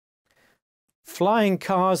flying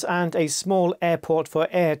cars and a small airport for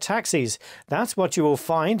air taxis. That's what you will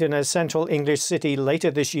find in a central English city later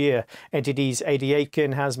this year. NTD's Eddie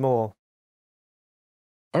Aitken has more.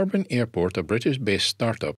 Urban Airport, a British-based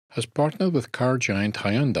startup, has partnered with car giant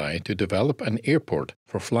Hyundai to develop an airport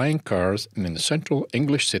for flying cars in the central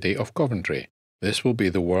English city of Coventry. This will be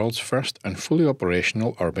the world's first and fully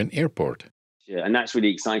operational urban airport. Yeah, and that's really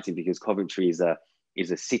exciting because Coventry is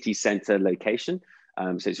a city centre location.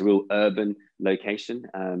 So it's a real urban location,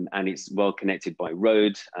 and it's well connected by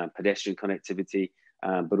road, pedestrian connectivity,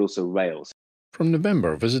 but also rails. From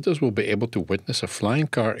November, visitors will be able to witness a flying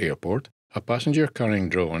car airport, a passenger-carrying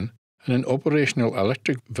drone, and an operational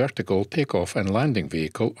electric vertical takeoff and landing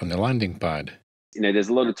vehicle on the landing pad. You know, there's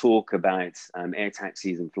a lot of talk about air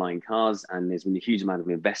taxis and flying cars, and there's been a huge amount of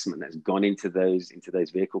investment that's gone into those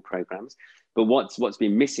vehicle programs. But what's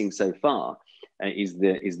been missing so far is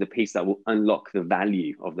the piece that will unlock the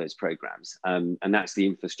value of those programs, and that's the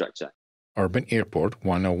infrastructure. Urban Airport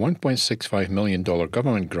won a $1.65 million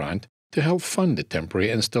government grant to help fund the temporary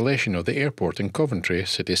installation of the airport in Coventry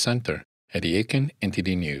city centre. Eddie Aitken,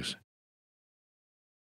 NTD News.